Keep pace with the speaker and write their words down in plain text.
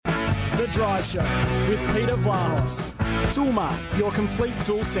The Drive Show with Peter Vlahos. Toolmart, your complete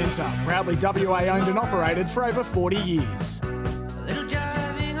tool centre. Proudly WA owned and operated for over 40 years.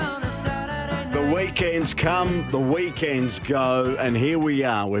 The weekends come, the weekends go, and here we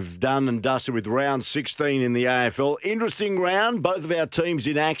are. We've done and dusted with round 16 in the AFL. Interesting round. Both of our teams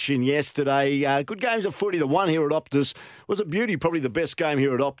in action yesterday. Good games of footy. The one here at Optus was a beauty, probably the best game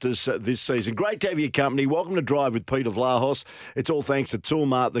here at Optus this season. Great to have your company. Welcome to Drive with Peter Vlahos. It's all thanks to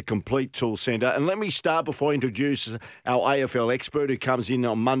Toolmart, the complete tool centre. And let me start before I introduce our AFL expert who comes in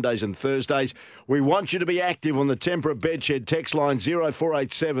on Mondays and Thursdays. We want you to be active on the Tempera Bedshed text line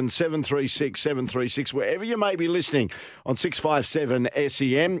 0487 736 736, wherever you may be listening on 657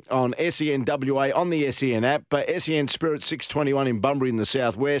 SEN, on SEN WA, on the SEN app, SEN Spirit 621 in Bunbury in the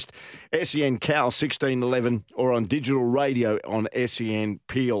southwest, SEN Cal 1611, or on digital radio on SEN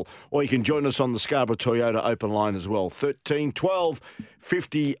Peel. Or you can join us on the Scarborough Toyota open line as well, 13 12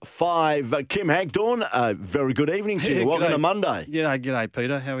 55. Kim Hagdorn, very good evening to you. Welcome to Monday. G'day,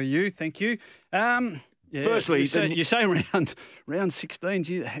 Peter. How are you? Thank you. Firstly, you say round 16,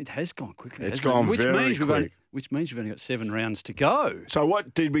 it has gone quickly. It's gone very quick. Which means we've only got 7 rounds to go. So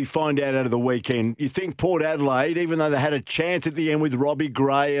what did we find out of the weekend? You think Port Adelaide, even though they had a chance at the end with Robbie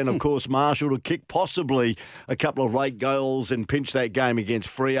Gray and, of course, Marshall to kick possibly a couple of late goals and pinch that game against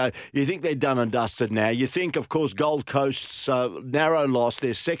Freo, you think they're done and dusted now? You think, of course, Gold Coast's narrow loss,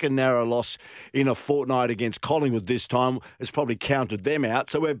 their second narrow loss in a fortnight against Collingwood this time, has probably counted them out.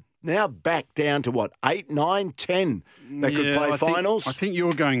 So we're now back down to, 8, 9, 10 that could play finals? I think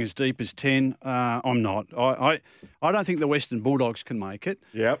you're going as deep as 10. I'm not. I don't think the Western Bulldogs can make it.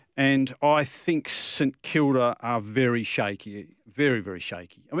 Yep. And I think St Kilda are very shaky, very, very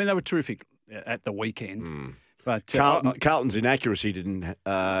shaky. I mean, they were terrific at the weekend. But Carlton's inaccuracy didn't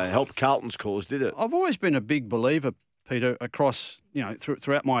help Carlton's cause, did it? I've always been a big believer, Peter, across,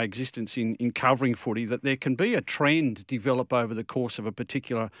 throughout my existence in covering footy, that there can be a trend develop over the course of a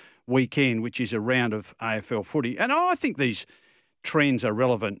particular weekend, which is a round of AFL footy. And I think these trends are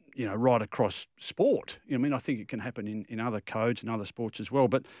relevant, right across sport. I think it can happen in other codes and other sports as well.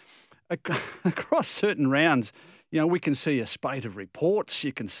 But across certain rounds, we can see a spate of reports.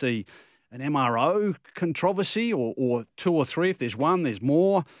 You can see an MRO controversy or 2 or 3. If there's one, there's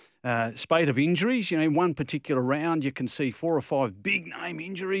more. Spate of injuries. In one particular round, you can see 4 or 5 big-name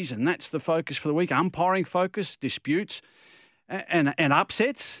injuries, and that's the focus for the week. Umpiring focus, disputes, and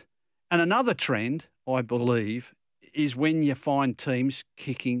upsets. And another trend, I believe, is when you find teams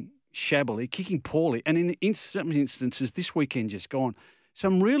kicking shabbily, kicking poorly. And in some instances, this weekend just gone,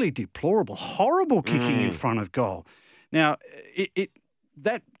 some really deplorable, horrible kicking in front of goal. Now,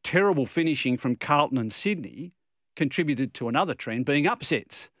 that terrible finishing from Carlton and Sydney contributed to another trend, being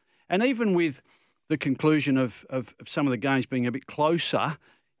upsets. And even with the conclusion of some of the games being a bit closer,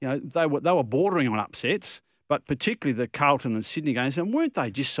 they were bordering on upsets, but particularly the Carlton and Sydney games, and weren't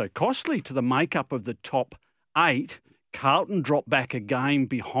they just so costly to the makeup of the top 8? Carlton dropped back a game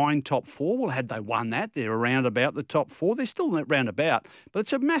behind top 4. Well, had they won that, they're around about the top 4. They're still round about, but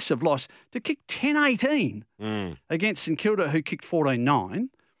it's a massive loss to kick 10-18 against St Kilda, who kicked 14-9.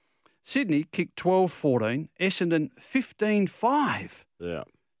 Sydney kicked 12-14, Essendon 15-5. Yeah.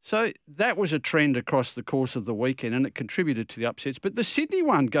 So that was a trend across the course of the weekend, and it contributed to the upsets. But the Sydney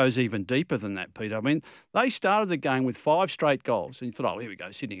one goes even deeper than that, Peter. I mean, they started the game with 5 straight goals, and you thought, here we go,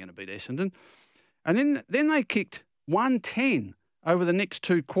 Sydney going to beat Essendon. And then they kicked 110 over the next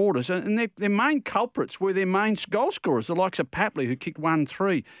 2 quarters, and their main culprits were their main goal scorers, the likes of Papley, who kicked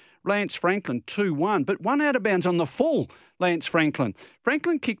 1-3. Lance Franklin, 2-1, but one out of bounds on the full, Lance Franklin.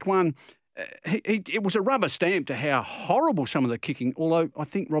 Franklin kicked one. It was a rubber stamp to how horrible some of the kicking, although I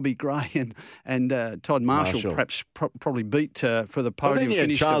think Robbie Gray and Todd Marshall perhaps probably beat for the podium. I think he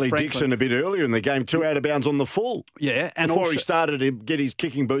had Charlie Dixon a bit earlier in the game, 2 out of bounds on the full. Yeah. And before he started to get his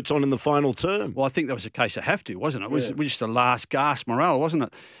kicking boots on in the final term. Well, I think that was a case of have to, wasn't it? It was just a last gasp morale, wasn't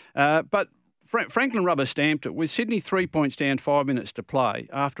it? But Franklin rubber stamped it with Sydney 3 points down, 5 minutes to play.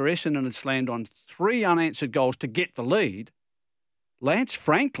 After Essendon had slammed on 3 unanswered goals to get the lead, Lance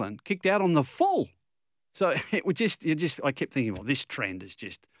Franklin kicked out on the full. So it was I kept thinking, well, this trend is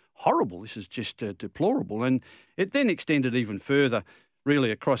just horrible. This is just deplorable. And it then extended even further, really,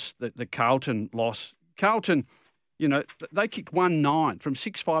 across the Carlton loss. Carlton, they kicked 1-9. From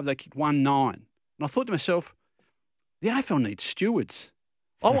 6-5, they kicked 1-9. And I thought to myself, the AFL needs stewards.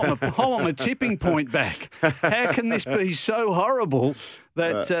 I want my tipping point back. How can this be so horrible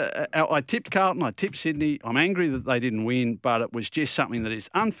that I tipped Carlton, I tipped Sydney. I'm angry that they didn't win, but it was just something that is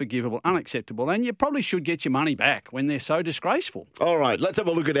unforgivable, unacceptable, and you probably should get your money back when they're so disgraceful. All right, let's have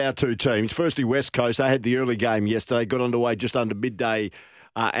a look at our 2 teams. Firstly, West Coast. They had the early game yesterday, got underway just under midday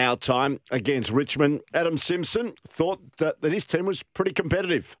our time against Richmond. Adam Simpson thought that his team was pretty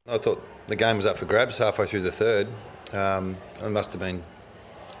competitive. I thought the game was up for grabs halfway through the third. It must have been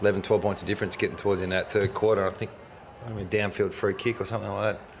 11, 12 points of difference getting towards the end of that third quarter. I think downfield free kick or something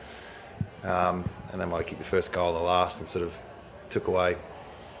like that. And they might have kicked the first goal or the last and sort of took away,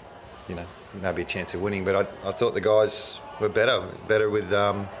 maybe a chance of winning. But I thought the guys were better with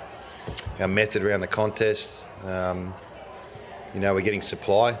our method around the contest. We're getting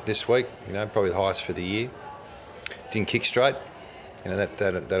supply this week, probably the highest for the year. Didn't kick straight.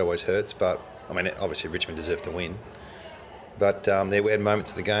 That always hurts. But, obviously Richmond deserved to win. But we had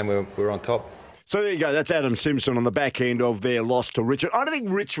moments of the game where we were on top. So there you go. That's Adam Simpson on the back end of their loss to Richmond. I don't think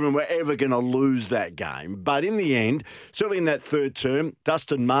Richmond were ever going to lose that game. But in the end, certainly in that third term,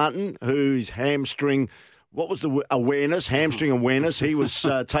 Dustin Martin, whose hamstring... What was the awareness? Hamstring awareness. He was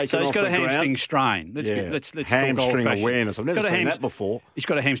taken off the ground. So he's got a hamstring strain. Let's hamstring awareness. I've never seen that before. He's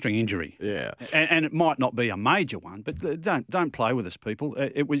got a hamstring injury. Yeah, and it might not be a major one, but don't play with us, people.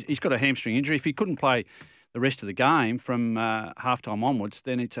 He's got a hamstring injury. If he couldn't play the rest of the game from halftime onwards,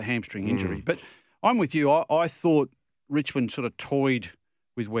 then it's a hamstring injury. But I'm with you. I thought Richmond sort of toyed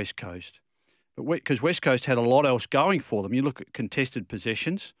with West Coast, but because West Coast had a lot else going for them. You look at contested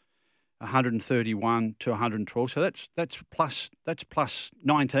possessions. 131 to 112, so that's plus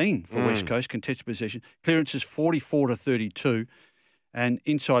 19 for West Coast contested possession. Clearances 44 to 32, and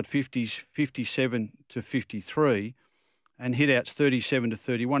inside 50s 57 to 53, and hitouts 37 to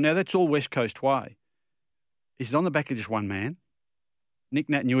 31. Now that's all West Coast way. Is it on the back of just one man? Nick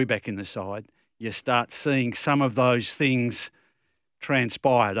Naitanui back in the side. You start seeing some of those things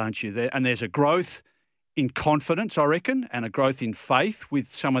transpire, don't you? And there's a growth in confidence, I reckon, and a growth in faith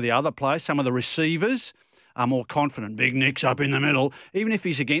with some of the other players. Some of the receivers are more confident. Big Nick's up in the middle. Even if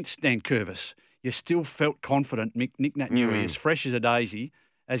he's against Dan Curvis, you still felt confident. Nick Naitanui, as fresh as a daisy,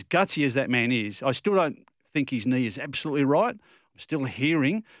 as gutsy as that man is. I still don't think his knee is absolutely right. I'm still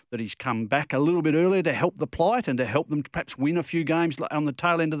hearing that he's come back a little bit earlier to help the plight and to help them perhaps win a few games on the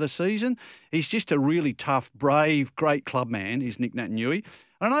tail end of the season. He's just a really tough, brave, great club man, is Nick Naitanui.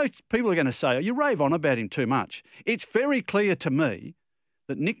 I know people are going to say, you rave on about him too much. It's very clear to me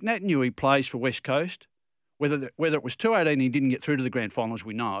that Nick Naitanui plays for West Coast. Whether it was 218 and he didn't get through to the grand finals,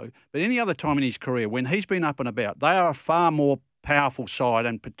 we know. But any other time in his career, when he's been up and about, they are a far more powerful side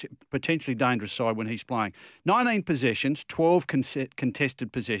and potentially dangerous side when he's playing. 19 possessions, 12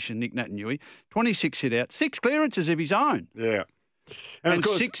 contested possession, Nick Naitanui, 26 hit-outs, 6 clearances of his own. Yeah. And of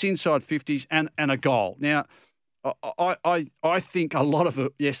course, 6 inside 50s and a goal. Now, I think a lot of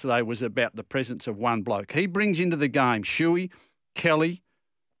it yesterday was about the presence of one bloke. He brings into the game Shuey, Kelly,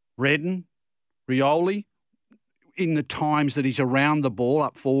 Redden, Rioli, in the times that he's around the ball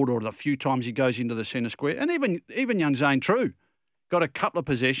up forward or the few times he goes into the centre square. And even young Zane True got a couple of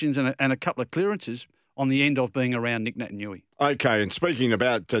possessions and a couple of clearances on the end of being around Nick Naitanui. Okay, and speaking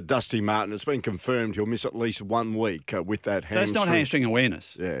about Dusty Martin, it's been confirmed he'll miss at least 1 week with that hamstring. That's not hamstring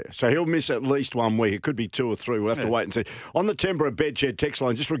awareness. Yeah, so he'll miss at least 1 week. It could be 2 or 3. We'll have to wait and see. On the Tempera Bedshed text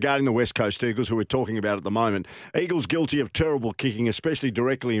line, just regarding the West Coast Eagles, who we're talking about at the moment, Eagles guilty of terrible kicking, especially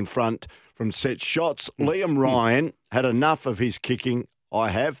directly in front from set shots. Liam Ryan had enough of his kicking. I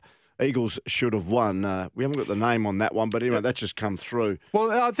have. Eagles should have won. We haven't got the name on that one, but anyway, that's just come through.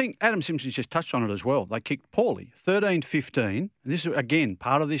 Well, I think Adam Simpson's just touched on it as well. They kicked poorly. 13-15. This is, again,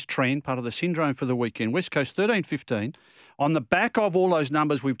 part of this trend, part of the syndrome for the weekend. West Coast 13-15. On the back of all those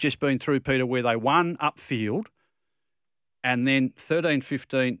numbers we've just been through, Peter, where they won upfield, and then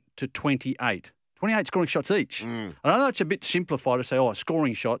 13-15 to 28. 28 scoring shots each. I know it's a bit simplified to say,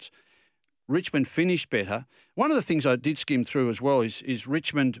 scoring shots. Richmond finished better. One of the things I did skim through as well is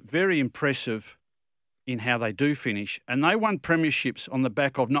Richmond very impressive in how they do finish. And they won premierships on the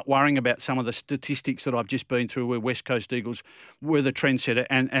back of not worrying about some of the statistics that I've just been through where West Coast Eagles were the trendsetter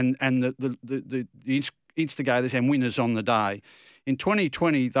and the instigators and winners on the day. In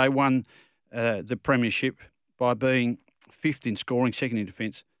 2020, they won the premiership by being 5th in scoring, 2nd in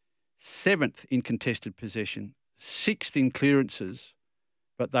defence, 7th in contested possession, 6th in clearances,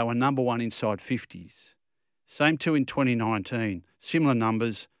 but they were number 1 inside 50s. Same too in 2019. Similar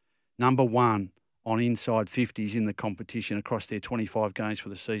numbers, number 1 on inside 50s in the competition across their 25 games for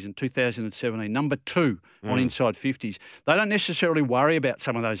the season. 2017, number 2 on inside 50s. They don't necessarily worry about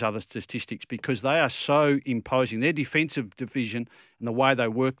some of those other statistics because they are so imposing. Their defensive division and the way they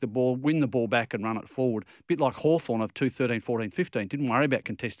work the ball, win the ball back and run it forward, a bit like Hawthorn of 2013, 14, 15, didn't worry about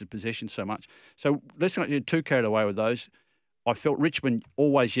contested possession so much. So let's not get too carried away with those. I felt Richmond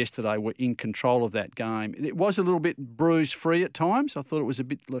always yesterday were in control of that game. It was a little bit bruise-free at times. I thought it was a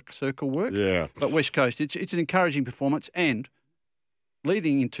bit like circle work. Yeah. But West Coast, it's an encouraging performance. And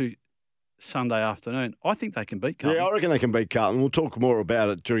leading into Sunday afternoon, I think they can beat Carlton. Yeah, I reckon they can beat Carlton. We'll talk more about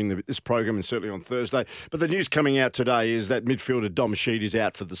it during this program and certainly on Thursday. But the news coming out today is that midfielder Dom Sheed is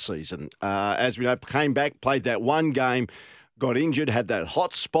out for the season. As we know, came back, played that one game, got injured, had that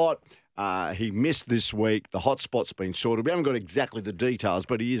hot spot. He missed this week. The hot spot's been sorted. We haven't got exactly the details,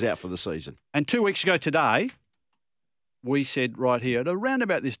 but he is out for the season. And 2 weeks ago today, we said right here at around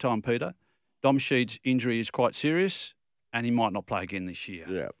about this time, Peter, Dom Sheed's injury is quite serious and he might not play again this year.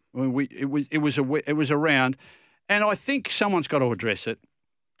 Yeah. I mean, it was around, and I think someone's got to address it.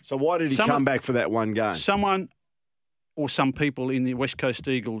 So why did he come back for that one game? Someone or some people in the West Coast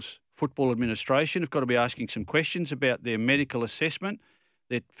Eagles football administration have got to be asking some questions about their medical assessment,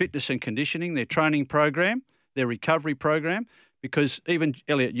 their fitness and conditioning, their training program, their recovery program, because even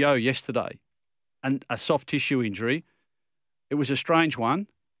Elliot Yeo yesterday, and a soft tissue injury, it was a strange one,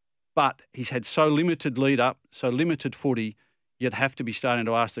 but he's had so limited lead up, so limited footy. You'd have to be starting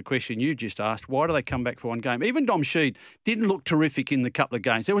to ask the question you just asked, why do they come back for one game? Even Dom Sheed didn't look terrific in the couple of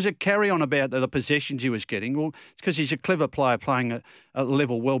games. There was a carry-on about the possessions he was getting. Well, it's because he's a clever player playing a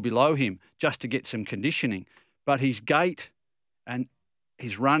level well below him just to get some conditioning. But his gait and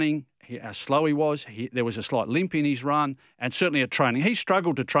his running, how slow he was, there was a slight limp in his run, and certainly at training. He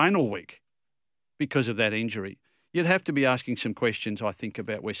struggled to train all week because of that injury. You'd have to be asking some questions, I think,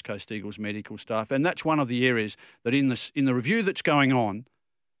 about West Coast Eagles medical staff. And that's one of the areas that in the review that's going on,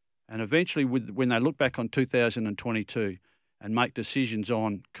 and eventually when they look back on 2022 and make decisions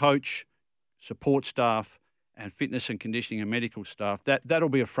on coach, support staff, and fitness and conditioning and medical staff, that'll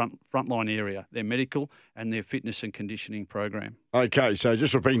be a frontline area, their medical and their fitness and conditioning program. Okay, so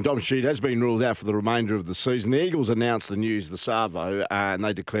just repeating, Dom Sheed has been ruled out for the remainder of the season. The Eagles announced the news, the Savo, and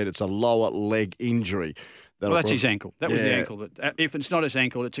they declared it's a lower leg injury. Well, that's his ankle. That was the ankle. If it's not his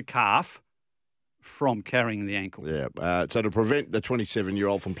ankle, it's a calf from carrying the ankle. Yeah, so to prevent the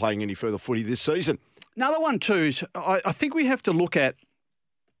 27-year-old from playing any further footy this season. Another one too is I think we have to look at,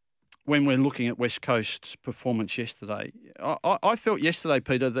 when we're looking at West Coast's performance yesterday, I felt yesterday,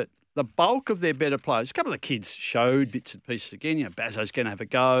 Peter, that the bulk of their better players, a couple of kids showed bits and pieces again. You know, Bazzo's going to have a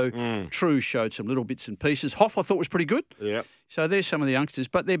go. True showed some little bits and pieces. Hoff, I thought, was pretty good. Yeah. So there's some of the youngsters.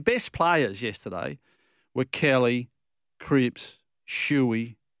 But their best players yesterday were Kelly, Cripps,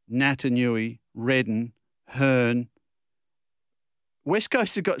 Shuey, Natanui, Redden, Hearn. West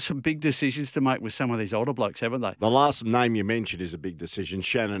Coast have got some big decisions to make with some of these older blokes, haven't they? The last name you mentioned is a big decision,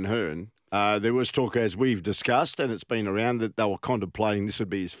 Shannon Hearn. There was talk, as we've discussed, and it's been around, that they were contemplating this would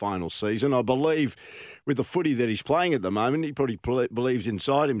be his final season. I believe with the footy that he's playing at the moment, he probably believes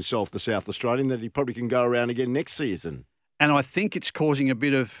inside himself, the South Australian, that he probably can go around again next season. And I think it's causing a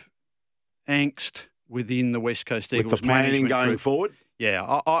bit of angst within the West Coast Eagles. With the planning going group. forward?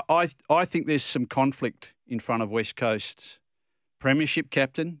 Yeah, I think there's some conflict in front of West Coast's premiership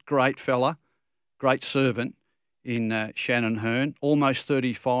captain, great fella, great servant in Shannon Hearn, almost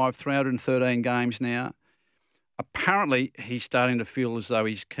 35, 313 games now. Apparently, he's starting to feel as though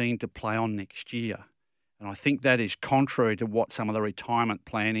he's keen to play on next year. And I think that is contrary to what some of the retirement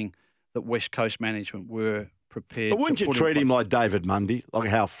planning that West Coast management were prepared to put in place. But wouldn't you treat him like David Mundy, like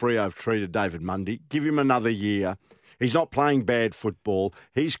how Freo have treated David Mundy? Give him another year. He's not playing bad football.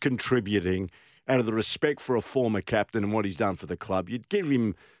 He's contributing. Out of the respect for a former captain and what he's done for the club, you'd give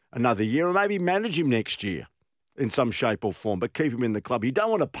him another year or maybe manage him next year in some shape or form, but keep him in the club. You don't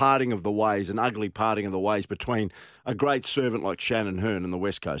want a parting of the ways, an ugly parting of the ways between a great servant like Shannon Hearn and the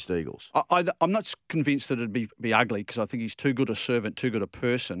West Coast Eagles. I'm not convinced that it'd be ugly, because I think he's too good a servant, too good a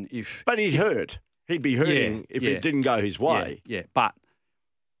person. But he'd hurt. He'd be hurting if it didn't go his way. Yeah, but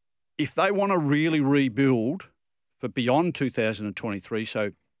if they want to really rebuild for beyond 2023,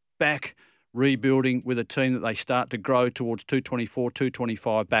 so back rebuilding with a team that they start to grow towards 224,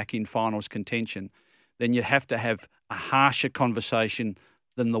 225 back in finals contention, then you have to have a harsher conversation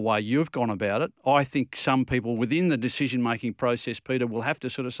than the way you've gone about it. I think some people within the decision-making process, Peter, will have to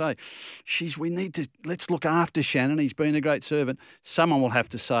sort of say, let's look after Shannon. He's been a great servant. Someone will have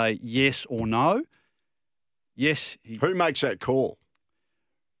to say yes or no. Yes. Who makes that call?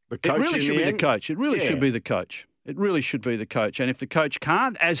 The coach? It really should be the coach. It really should be the coach. It really should be the coach. And if the coach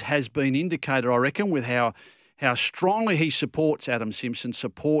can't, as has been indicated, I reckon, with how strongly he supports Adam Simpson,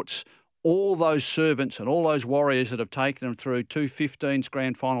 supports all those servants and all those warriors that have taken them through 2-15's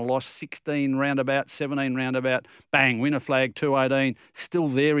grand final loss, 16 roundabout, 17 roundabout, bang, win a flag, 218, still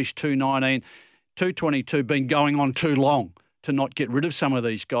there is 219, 222, been going on too long to not get rid of some of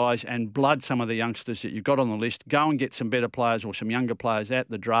these guys and blood some of the youngsters that you've got on the list. Go and get some better players or some younger players at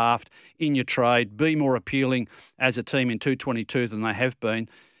the draft, in your trade, be more appealing as a team in 222 than they have been.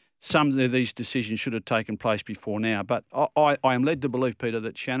 some of these decisions should have taken place before now. But I am led to believe, Peter,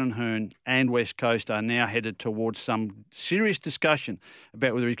 that Shannon Hurn and West Coast are now headed towards some serious discussion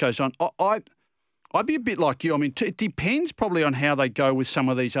about whether he goes on. I'd be a bit like you. I mean, it depends probably on how they go with some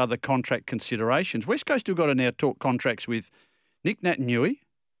of these other contract considerations. West Coast have got to now talk contracts with Nick Naitanui.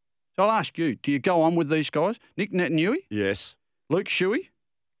 So I'll ask you, do you go on with these guys? Nick Naitanui? Yes. Luke Shuey?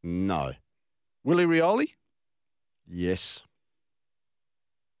 No. Willie Rioli? Yes.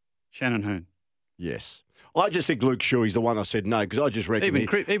 Shannon Hurn? Yes. I just think Luke Shuey's the one I said no, because I just reckon...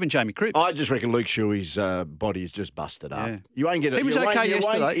 Even Jamie Cripps. I just reckon Luke Shuey's body is just busted up. Yeah. You won't get it. He was okay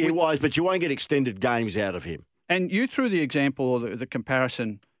yesterday. He was, but you won't get extended games out of him. And you threw the example or the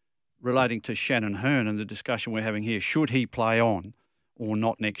comparison relating to Shannon Hurn and the discussion we're having here. Should he play on or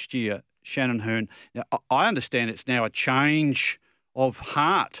not next year? Shannon Hurn. Now, I understand it's now a change of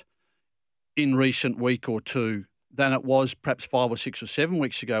heart in recent week or two than it was perhaps 5 or 6 or 7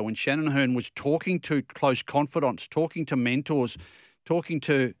 weeks ago when Shannon Hurn was talking to close confidants, talking to mentors, talking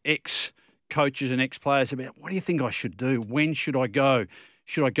to ex-coaches and ex-players about, what do you think I should do? When should I go?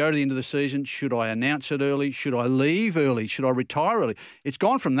 Should I go to the end of the season? Should I announce it early? Should I leave early? Should I retire early? It's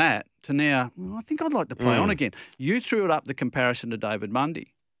gone from that to now, I think I'd like to play on again. You threw it up the comparison to David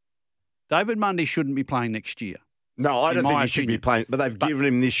Mundy. David Mundy shouldn't be playing next year. No, I don't think he should be playing, but they've given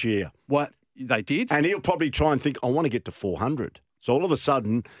him this year. What? They did? And he'll probably try and think, I want to get to 400. So all of a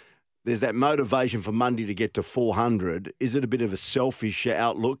sudden, there's that motivation for Mundy to get to 400. Is it a bit of a selfish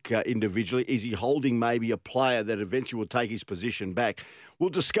outlook individually? Is he holding maybe a player that eventually will take his position back? We'll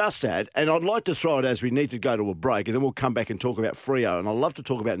discuss that, and I'd like to throw it as we need to go to a break, and then we'll come back and talk about Freo. And I'd love to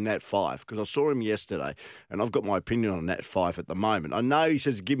talk about Nat Fyfe, because I saw him yesterday, and I've got my opinion on Nat Fyfe at the moment. I know he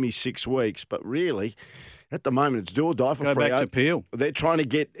says, give me 6 weeks, but really... At the moment, it's do or die for Freo. Go back to Peel. They're trying to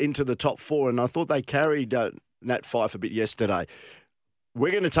get into the top 4, and I thought they carried Nat Fyfe a bit yesterday.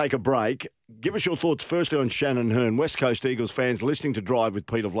 We're going to take a break. Give us your thoughts firstly on Shannon Hurn. West Coast Eagles fans listening to Drive with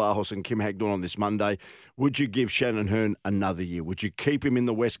Peter Vlahos and Kim Hagdorn on this Monday. Would you give Shannon Hurn another year? Would you keep him in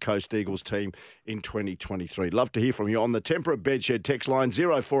the West Coast Eagles team in 2023? Love to hear from you on the Temperate Bedshed text line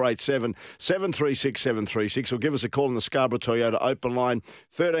 0487 736 736, or give us a call on the Scarborough Toyota open line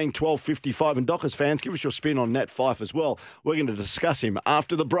 13 12 55. And Dockers fans, give us your spin on Nat Fyfe as well. We're going to discuss him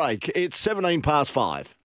after the break. It's 17 past 5.